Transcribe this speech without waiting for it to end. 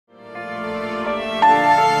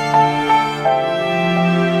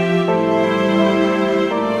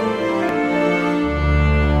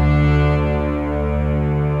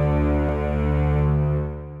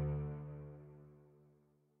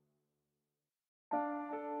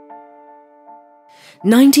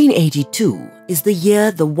1982 is the year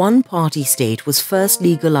the one-party state was first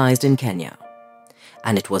legalized in Kenya,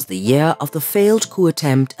 and it was the year of the failed coup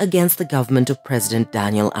attempt against the government of President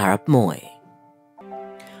Daniel Arap Moi.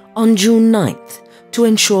 On June 9th, to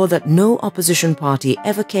ensure that no opposition party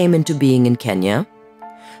ever came into being in Kenya,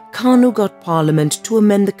 KANU got Parliament to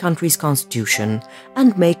amend the country's constitution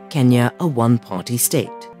and make Kenya a one-party state.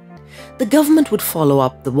 The government would follow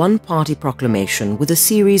up the one-party proclamation with a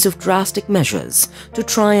series of drastic measures to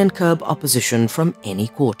try and curb opposition from any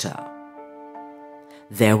quarter.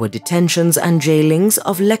 There were detentions and jailings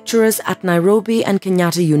of lecturers at Nairobi and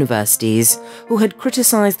Kenyatta universities who had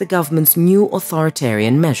criticized the government's new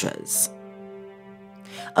authoritarian measures.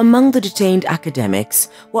 Among the detained academics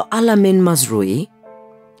were Alamin Mazrui,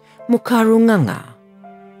 Mukaru Ng'ang'a,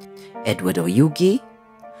 Edward Oyugi,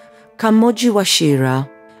 Kamoji Wachira,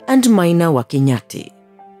 and Maina Wakinyati.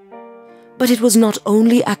 But it was not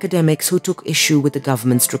only academics who took issue with the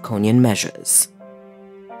government's draconian measures.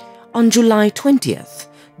 On July 20th,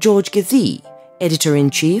 George Githii,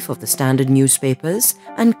 editor-in-chief of the Standard newspapers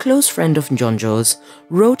and close friend of Njonjo's,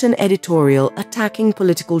 wrote an editorial attacking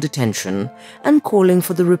political detention and calling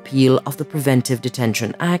for the repeal of the Preventive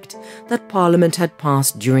Detention Act that Parliament had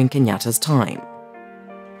passed during Kenyatta's time.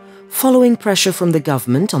 Following pressure from the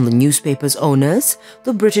government on the newspaper's owners,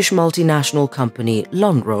 the British multinational company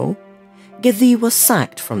Lonrho, Githii was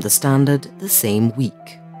sacked from the Standard the same week.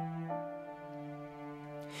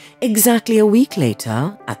 Exactly a week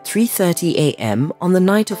later, at 3:30 a.m. on the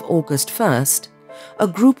night of August 1st, a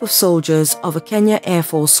group of soldiers of a Kenya Air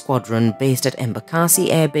Force squadron based at Embakasi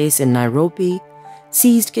Air Base in Nairobi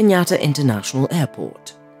seized Kenyatta International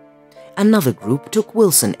Airport. Another group took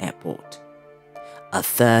Wilson Airport. A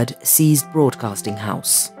third seized Broadcasting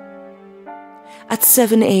House. At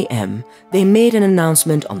 7 a.m., they made an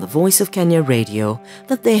announcement on the Voice of Kenya radio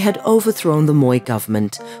that they had overthrown the Moi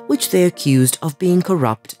government, which they accused of being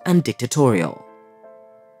corrupt and dictatorial.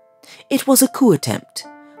 It was a coup attempt,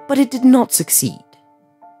 but it did not succeed.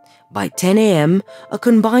 By 10 a.m., a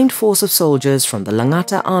combined force of soldiers from the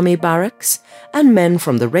Lang'ata Army Barracks and men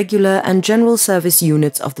from the regular and general service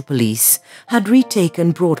units of the police had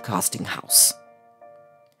retaken Broadcasting House.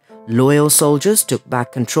 Loyal soldiers took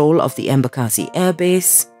back control of the Embakasi Air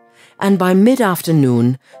Base, and by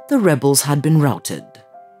mid-afternoon, the rebels had been routed.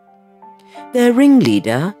 Their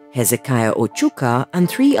ringleader, Hezekiah Ochuka, and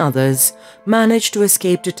 3 others managed to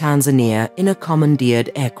escape to Tanzania in a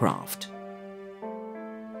commandeered aircraft.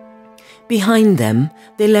 Behind them,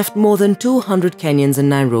 they left more than 200 Kenyans in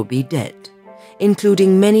Nairobi dead,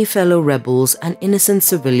 including many fellow rebels and innocent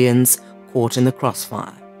civilians caught in the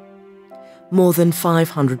crossfire. More than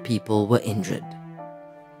 500 people were injured.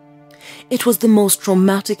 It was the most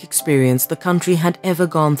traumatic experience the country had ever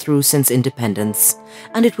gone through since independence,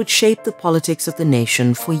 and it would shape the politics of the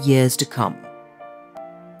nation for years to come.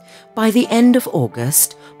 By the end of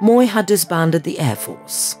August, Moi had disbanded the Air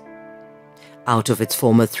Force. Out of its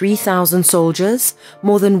former 3,000 soldiers,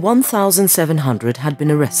 more than 1,700 had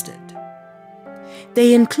been arrested.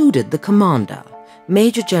 They included the commander,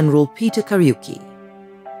 Major General Peter Kariuki.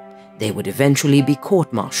 They would eventually be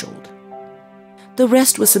court-martialed. The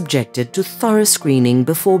rest were subjected to thorough screening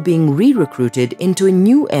before being re-recruited into a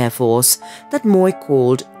new Air Force that Moi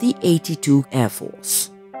called the 82 Air Force.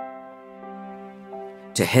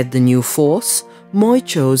 To head the new force, Moi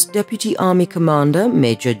chose Deputy Army Commander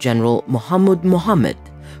Major General Mohammed Mohammed,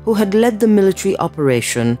 who had led the military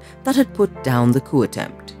operation that had put down the coup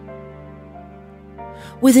attempt.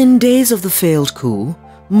 Within days of the failed coup,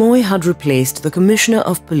 Moi had replaced the Commissioner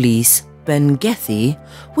of Police, Ben Gethie,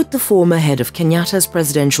 with the former head of Kenyatta's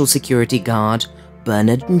Presidential Security Guard,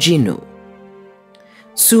 Bernard Njinu.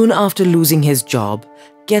 Soon after losing his job,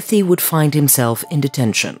 Gethie would find himself in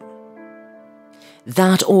detention.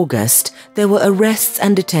 That August, there were arrests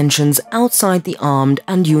and detentions outside the armed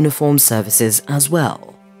and uniformed services as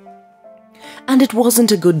well. And it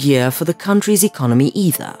wasn't a good year for the country's economy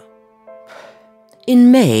either.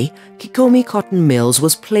 In May, Kikomi Cotton Mills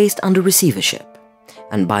was placed under receivership,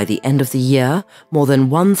 and by the end of the year, more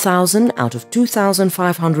than 1,000 out of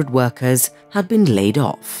 2,500 workers had been laid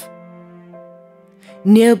off.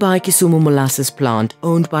 Nearby Kisumu molasses plant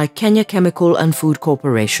owned by Kenya Chemical and Food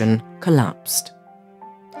Corporation collapsed.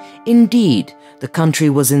 Indeed, the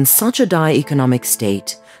country was in such a dire economic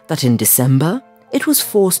state that in December, it was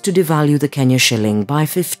forced to devalue the Kenya shilling by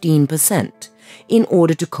 15%, in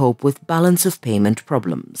order to cope with balance of payment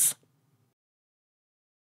problems.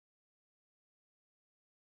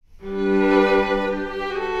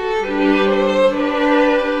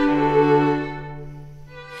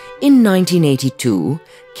 In 1982,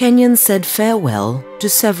 Kenyans said farewell to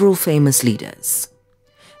several famous leaders.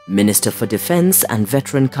 Minister for Defence and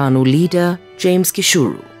veteran KANU leader James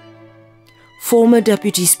Gishuru, former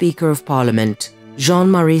Deputy Speaker of Parliament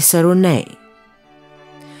Jean-Marie Seroney,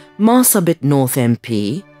 Marsabit North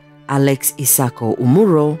MP Alex Isako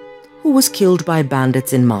Umuro, who was killed by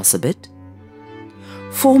bandits in Marsabit,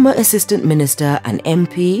 former Assistant Minister and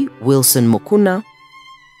MP Wilson Mukuna,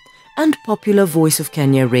 and popular Voice of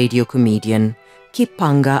Kenya radio comedian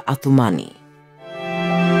Kipanga Athumani.